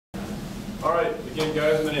All right, again,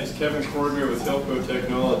 guys, my name is Kevin Cordier with Hillco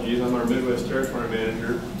Technologies. I'm our Midwest Territory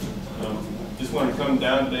Manager. Just wanted to come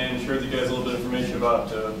down today and share with you guys a little bit of information about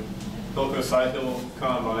Hillco side hill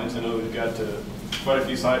combines. I know we've got quite a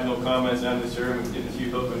few side hill combines down this year, and we're getting a few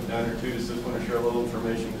Hillcos down here too. Just want to share a little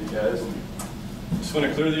information with you guys. Just want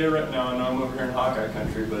to clear the air right now. I know I'm over here in Hawkeye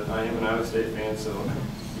country, but I am an Iowa State fan, so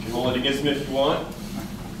you can hold it against me if you want.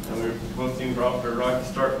 And we're both teams are off to a rocky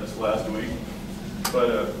start this last week.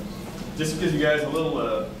 But just to give you guys a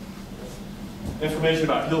little information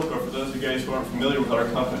about Hillco for those of you guys who aren't familiar with our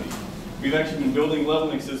company. We've actually been building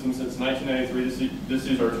leveling systems since 1993. This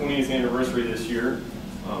is our 20th anniversary this year.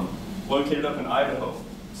 Located up in Idaho,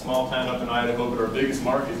 small town up in Idaho, but our biggest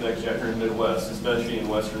market is actually out here in the Midwest, especially in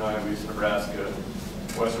western Iowa, Nebraska,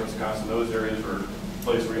 western Wisconsin. Those areas are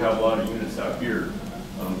places where you have a lot of units out here.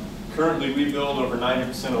 Currently, we build over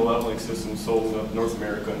 90% of leveling systems sold in North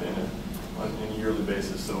America on a yearly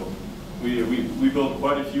basis. So we build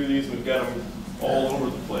quite a few of these. We've got them all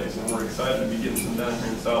over the place, and we're excited to be getting some down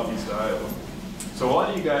here in southeast Iowa. So a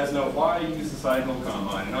lot of you guys know why I use the side hill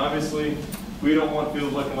combine, and obviously we don't want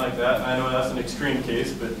fields looking like that. I know that's an extreme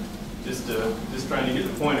case, but just trying to get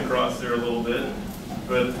the point across there a little bit.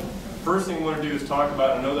 But first thing I want to do is talk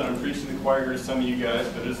about, I know that I'm preaching to the choir here to some of you guys,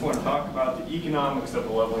 but I just want to talk about the economics of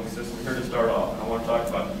the leveling system here to start off. And I want to talk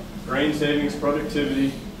about grain savings,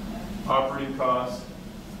 productivity, operating costs,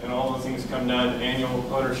 and all those things come down to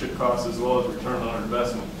annual ownership costs as well as return on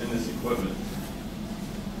investment in this equipment.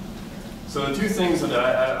 So the two things that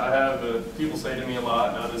I have people say to me a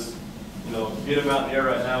lot, and I'll just get them out in the air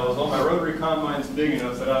right now, is, oh, my rotary combine's big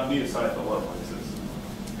enough that I don't need a side hill leveling system.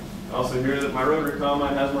 I also hear that my rotary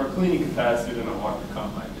combine has more cleaning capacity than my walker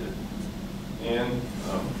combine did. And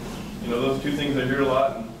those two things I hear a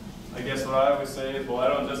lot, and I guess what I always say is, well,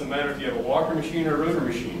 it doesn't matter if you have a walker machine or a rotary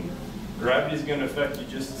machine. Gravity is going to affect you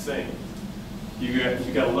just the same. You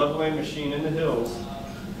got a leveling machine in the hills.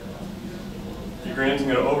 Your grain's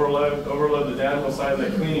going to overload the downhill side of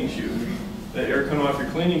that cleaning chute. That air coming off your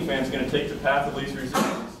cleaning fan is going to take the path of least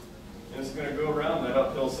resistance, and it's going to go around that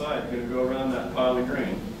uphill side. It's going to go around that pile of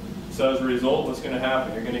grain. So as a result, what's going to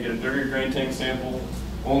happen? You're going to get a dirtier grain tank sample.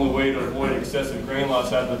 Only way to avoid excessive grain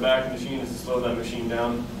loss out of the back of the machine is to slow that machine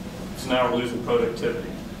down. So now we're losing productivity.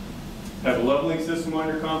 Have a leveling system on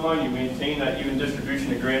your combine. You maintain that even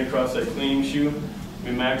distribution of grain across that cleaning chute.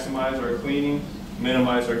 We maximize our cleaning,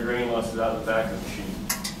 minimize our grain losses out of the back of the machine.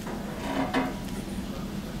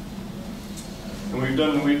 And we've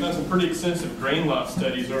done some pretty extensive grain loss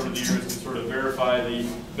studies over the years to sort of verify the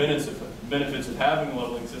benefits of having a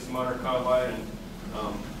leveling system on our combine.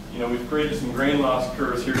 And we've created some grain loss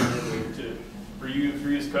curves here for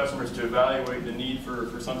you as customers to evaluate the need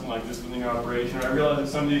for something like this within your operation. I realize that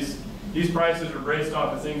some of these prices are based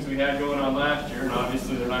off of things we had going on last year, and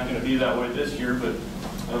obviously they're not going to be that way this year. But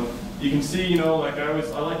you can see, like I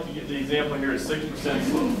like to get the example here is 6%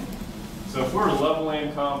 slope. So if we're a level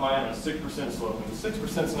land combine on a 6% slope, and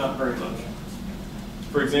 6% is not very much.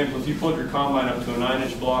 For example, if you put your combine up to a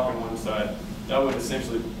 9-inch block on one side, that would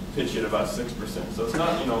essentially pitch you at about 6%. So it's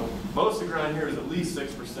not, most of the ground here is at least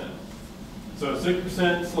 6%. So a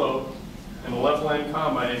 6% slope and a level land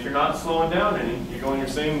combine, if you're not slowing down any, you're going your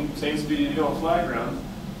same speed you do on flat ground.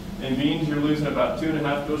 In beans, you're losing about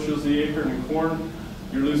 2.5 bushels the acre, and in corn,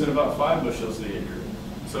 you're losing about 5 bushels the acre.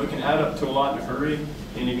 So it can add up to a lot in a hurry,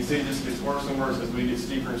 and you can see it just gets worse and worse as we get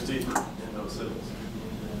steeper and steeper in those hills.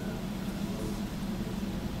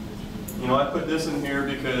 I put this in here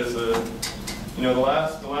because the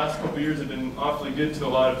last couple of years have been awfully good to a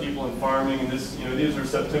lot of people in farming, and this these are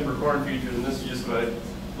September corn futures, and this is just what I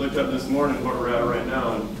looked up this morning where we're at right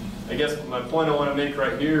now. And I guess my point I want to make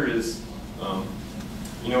right here is,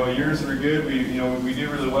 years that are good, we do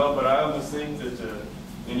really well, but I almost think that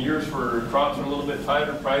in years where crops are a little bit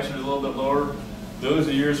tighter, prices are a little bit lower, those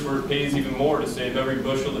are years where it pays even more to save every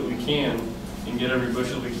bushel that we can and get every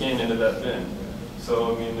bushel we can into that bin.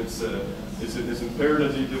 So I mean, it's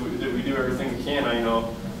imperative that we do everything we can. I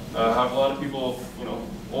have a lot of people,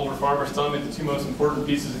 older farmers tell me the two most important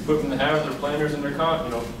pieces of equipment to have are their planters and their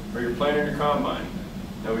or your planter and your combine.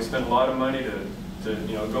 We spend a lot of money to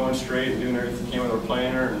going straight and doing everything we can with our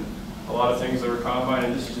planter and a lot of things with our combine,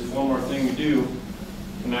 and this is just one more thing we do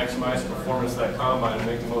to maximize the performance of that combine and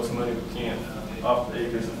make the most money we can off the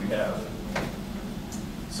acres that we have.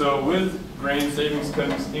 So with grain savings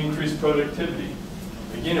comes increased productivity.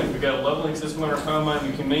 Again, if we've got a leveling system on our combine,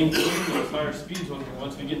 we can maintain those higher speeds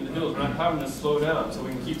once we get in the hills. We're not having to slow down, so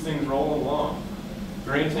we can keep things rolling along.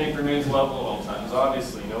 Grain tank remains level at all times.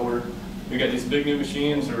 Obviously, we got these big new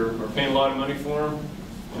machines, we're paying a lot of money for them.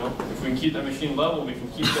 If we can keep that machine level, we can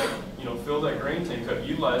keep that, fill that grain tank up,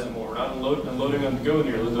 utilize it more. We're not unloading on the go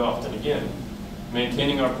nearly as often. Again,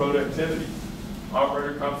 maintaining our productivity.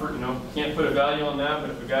 Operator comfort, can't put a value on that, but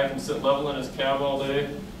if a guy can sit level in his cab all day,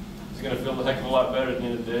 he's going to feel a heck of a lot better at the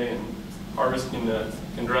end of the day, and harvest can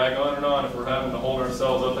drag on if we're having to hold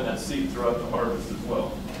ourselves up in that seat throughout the harvest as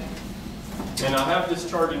well. And I have this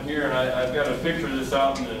chart in here, and I've got a picture of this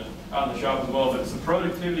out in the shop as well, but it's a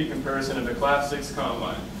productivity comparison of a Class 6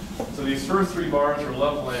 combine. So these first three bars are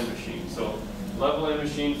level land machines. So level land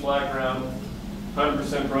machine, flat ground,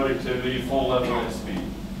 100% productivity, full level land speed.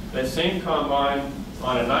 That same combine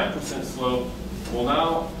on a 9% slope will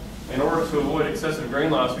now, in order to avoid excessive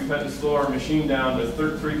grain loss, we've had to slow our machine down to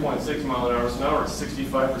 3.6 mile an hour, so now we're at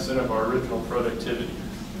 65% of our original productivity.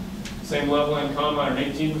 Same level land combine,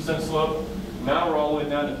 an 18% slope, now we're all the way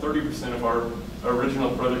down to 30% of our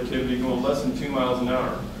original productivity, going less than 2 miles an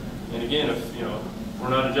hour. And again, if we're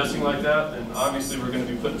not adjusting like that, then obviously we're going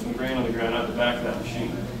to be putting some grain on the ground out the back of that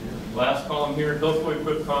machine. Last column here, Hillco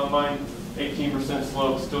equipped combine, 18%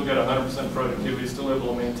 slope, still got 100% productivity, still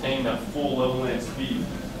able to maintain that full level land speed.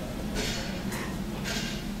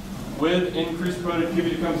 With increased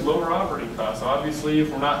productivity comes lower operating costs. Obviously, if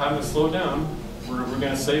we're not having to slow down, we're going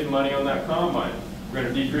to save money on that combine. We're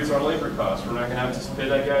going to decrease our labor costs. We're not going to have to pay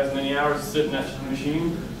that guy as many hours to sit in that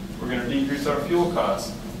machine. We're going to decrease our fuel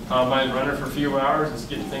costs. Combine's running for fewer hours, it's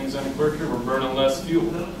getting things done quicker, we're burning less fuel.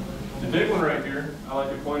 The big one right here, I like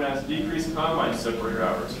to point out, is decreased combine separator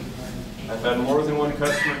hours. I've had more than one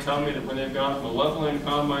customer tell me that when they've gone from a level land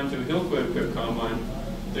combine to a Hillco equipped combine,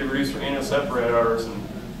 they've reduced their annual separator hours in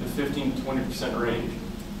the 15 to 20% range.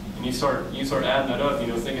 And you start adding that up,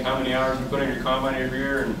 think of how many hours you put in your combine every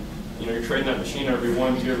year, and you're trading that machine every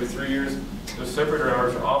 1, 2, every 3 years. Those separator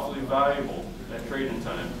hours are awfully valuable at trading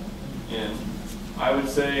time. And I would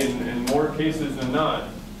say in more cases than not,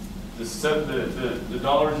 the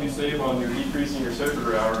dollars you save on your decreasing your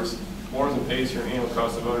separator hours more than pays your annual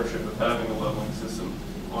cost of ownership of having a leveling system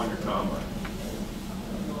on your combine.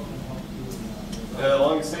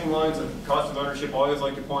 Along the same lines of cost of ownership, I always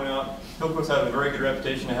like to point out, Hillco's have a very good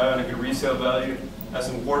reputation of having a good resale value. That's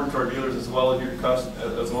important to our dealers as well as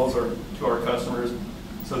to our customers,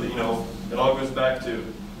 so that it all goes back to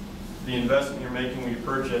the investment you're making when you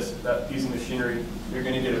purchase that piece of machinery. You're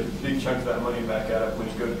going to get a big chunk of that money back out of when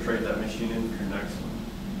you go to trade that machine in for your next one.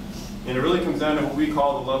 And it really comes down to what we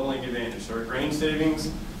call the leveling advantage. So our grain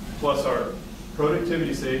savings plus our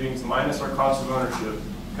productivity savings minus our cost of ownership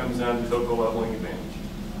comes down to Hillco leveling advantage.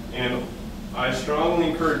 And I strongly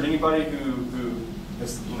encourage anybody who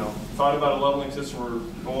has thought about a leveling system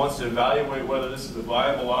or wants to evaluate whether this is a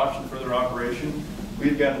viable option for their operation.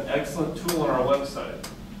 We've got an excellent tool on our website,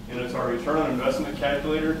 and it's our return on investment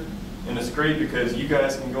calculator. And it's great because you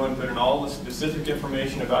guys can go and put in all the specific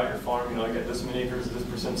information about your farm. I got this many acres, this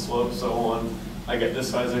percent slope, so on. I got this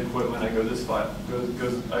size of equipment. I go this fast,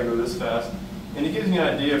 and it gives you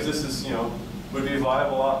an idea if this is would be a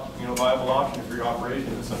viable option for your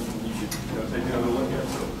operation. It's something you should take another look at.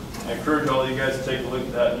 So I encourage all of you guys to take a look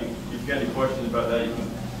at that. If you've got any questions about that, you can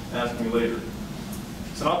ask me later.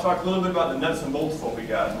 So I'll talk a little bit about the nuts and bolts of what we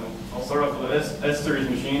got. I'll start off with the S-Series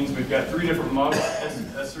machines. We've got 3 different models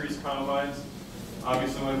of S-Series combines.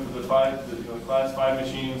 Obviously went for the Class 5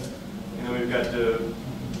 machines, and then we've got the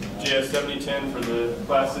GS7010 for the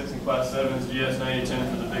Class 6 and Class 7s, GS9010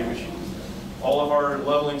 for the big machines. All of our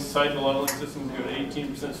cycle leveling systems go to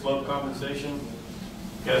 18% slope compensation.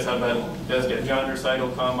 You guys have that. You guys get John Deere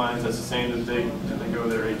cycle combines. That's the same as they go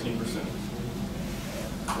there 18%.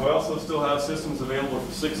 We also still have systems available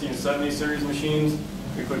for 60 and 70 series machines.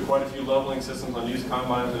 We put quite a few leveling systems on used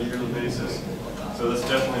combines on a yearly basis. So that's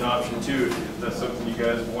definitely an option too if that's something you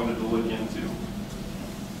guys wanted to look into.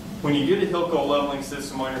 When you get a Hillco leveling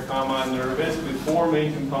system on your combine, there are basically 4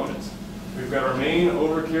 main components. We've got our main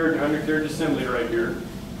overcarriage and undercarriage assembly right here.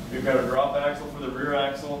 We've got a drop axle for the rear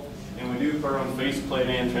axle, and we do put our own faceplate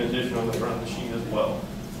and transmission on the front of the machine as well.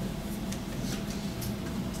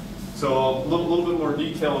 So a little bit more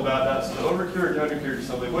detail about that. So the overcarriage and undercarriage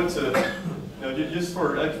assembly, just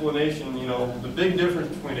for explanation, the big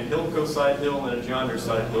difference between a Hillco side hill and a John Deere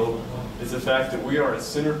side hill is the fact that we are a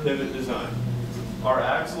center pivot design. Our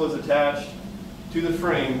axle is attached to the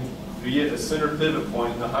frame via a center pivot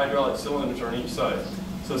point, and the hydraulic cylinders are on each side.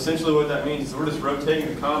 So essentially what that means is we're just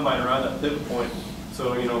rotating the combine around that pivot point.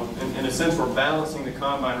 So, in a sense, we're balancing the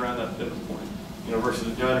combine around that pivot point. Versus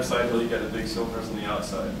the John Deere side hill, you got the big cylinders on the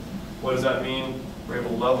outside. What does that mean? We're able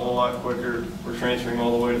to level a lot quicker. We're transferring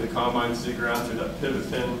all the way to the combine stick around through that pivot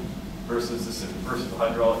pin versus the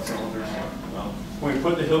hydraulic cylinders. When we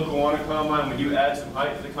put the Hillco on a combine, we do add some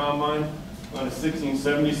height to the combine. On a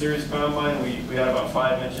 1670 series combine, we had about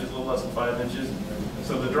 5 inches, a little less than 5 inches.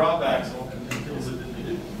 So the drop axle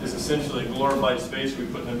is essentially a glorified space we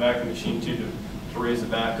put in the back of the machine to raise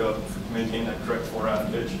it back up to maintain that correct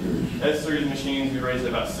fore-aft pitch. S-series machines, we raise it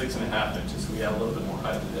about 6.5 inches, so we add a little bit more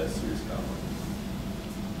height to the S-series combine.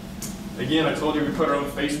 Again, I told you we put our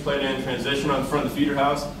own faceplate and transition on the front of the feeder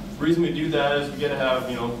house. The reason we do that is we get to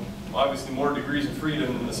have, obviously more degrees of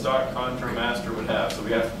freedom than the stock Contour Master would have, so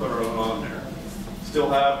we have to put our own on there. Still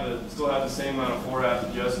have the same amount of fore-aft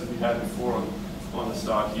adjust as we had before on the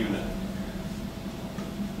stock unit.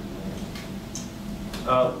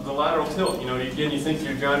 The lateral tilt, again, you think to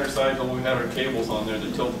your John Deere cycle, we had our cables on there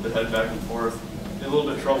that tilted the head back and forth. It's a little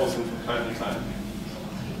bit troublesome from time to time.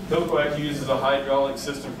 Hillco actually uses a hydraulic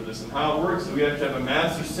system for this, and how it works is we have to have a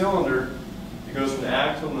master cylinder that goes from the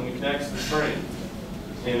axle and then connects to the frame.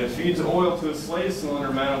 And it feeds oil to a slave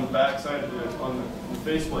cylinder mounted on the back side of the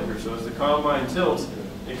faceplate here. So as the combine tilts,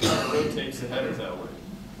 it kind of rotates the header that way.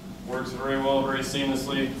 Works very well, very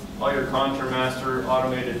seamlessly. All your Contour Master,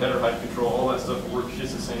 automated header height control, all that stuff works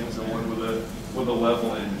just the same as the one with a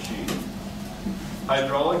level end machine.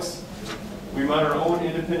 Hydraulics, we mount our own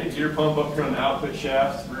independent gear pump up here on the output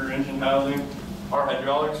shafts, rear engine housing. Our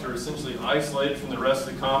hydraulics are essentially isolated from the rest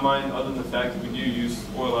of the combine, other than the fact that we do use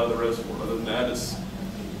oil out of the reservoir. Other than that, it's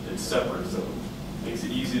separate, so it makes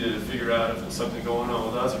it easy to figure out if there's something going on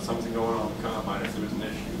with us or something going on with the combine if there's an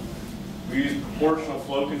issue. We use proportional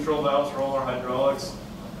flow control valves for all our hydraulics.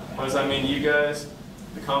 What does that mean to you guys?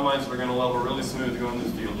 The combines are going to level really smooth going in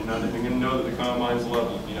this field. You're not even going to know that the combine's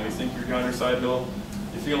level. You think you're on your side hill,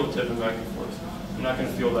 you feel it tipping back and forth. You're not going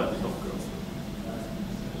to feel that in the hill growth.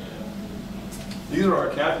 These are our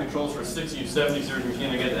cap controls for a 60 and 70 series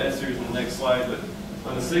machine. I get the S series in the next slide, but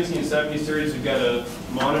on the 60 and 70 series, we've got a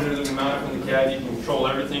monitor that we mount up in the cab. You can control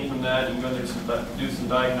everything from that. You can go there and do some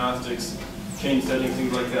diagnostics, change settings,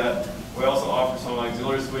 things like that. We also offer some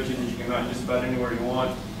auxiliary switches that you can mount just about anywhere you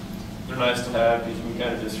want. They're nice to have because you can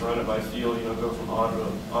kind of just run it by feel, go from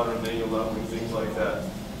auto to manual leveling, things like that.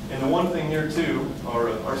 And the one thing here too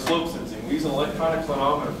are slope sensing. We use an electronic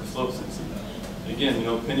clinometer for slope sensing. Again,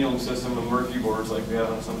 pendulum system and Murphy boards like we have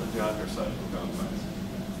on some of the John Deere cycle combines.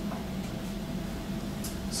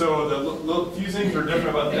 So the few things are different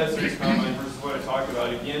about the S-series combine versus what I talked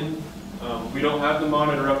about. Again, we don't have the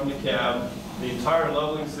monitor up in the cab. The entire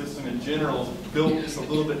leveling system in general is built just a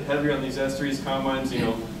little bit heavier on these S-series combines.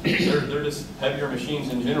 They're just heavier machines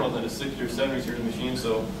in general than a 60 or 70 series machine.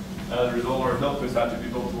 So as a result, our Hillcos have to be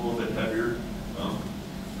built a little bit heavier.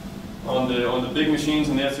 On the big machines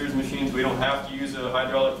and the S-series machines, we don't have to use a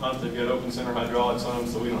hydraulic pump. They've got open center hydraulics on them,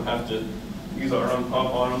 so we don't have to use our own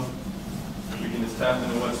pump on them. We can just tap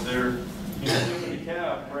into what's there. In the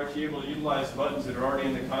cab, we're actually able to utilize buttons that are already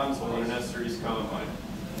in the console in an S-series combine.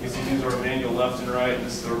 You can see these are manual left and right.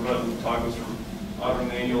 This is our button that toggles from auto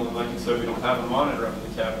manual, and like I said, we don't have a monitor up in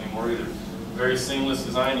the cab anymore either. Very seamless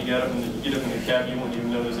design. You get up in the cab, you won't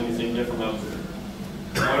even know there's anything different up there.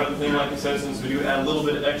 One other thing, like I said, since we do add a little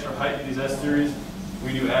bit of extra height to these S-series,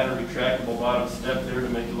 we do add a retractable bottom step there to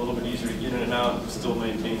make it a little bit easier to get in and out and still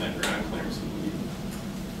maintain that ground clearance that we need.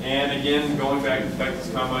 And again, going back to the fact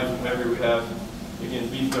this combines whenever we have, again,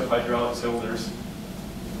 beefed up hydraulic cylinders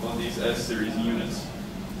on these S-series units.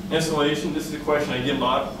 Installation, this is a question I get a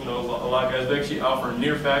lot. A lot of guys, they actually offer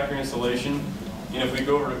near factory installation. If we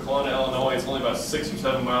go over to Kelowna, Illinois, it's only about 6 or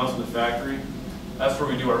 7 miles from the factory. That's where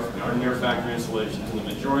we do our near factory installations. And the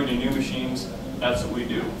majority of new machines, that's what we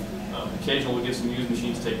do. Occasionally we'll get some used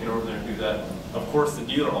machines taken over there and do that. Of course, the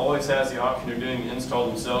dealer always has the option of doing the install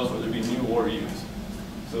themselves, whether it be new or used.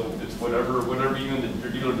 So it's whatever you and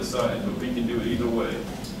your dealer decide, but we can do it either way.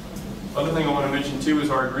 Other thing I want to mention too is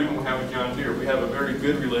our agreement we have with John Deere. We have a very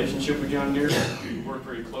good relationship with John Deere. We work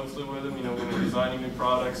very closely with them. When we're designing new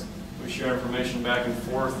products, we share information back and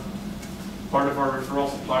forth. Part of our referral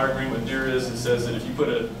supplier agreement with Deere is it says that if you put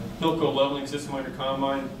a Hillco leveling system on your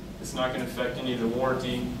combine, it's not going to affect any of the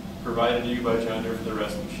warranty provided to you by John Deere for the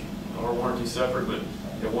rest of the machine. Our warranty is separate, but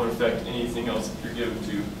it won't affect anything else that you're given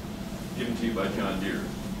to you by John Deere.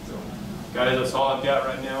 So, guys, that's all I've got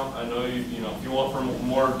right now. I know if you want for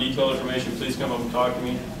more detailed information, please come up and talk to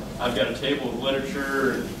me. I've got a table of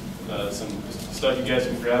literature and some stuff you guys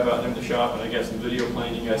can grab out in the shop, and I got some video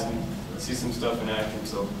playing. You guys can see some stuff in action.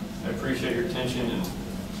 So I appreciate your attention, and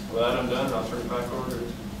with that I'm done. I'll turn it back over to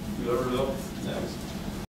whoever's up next.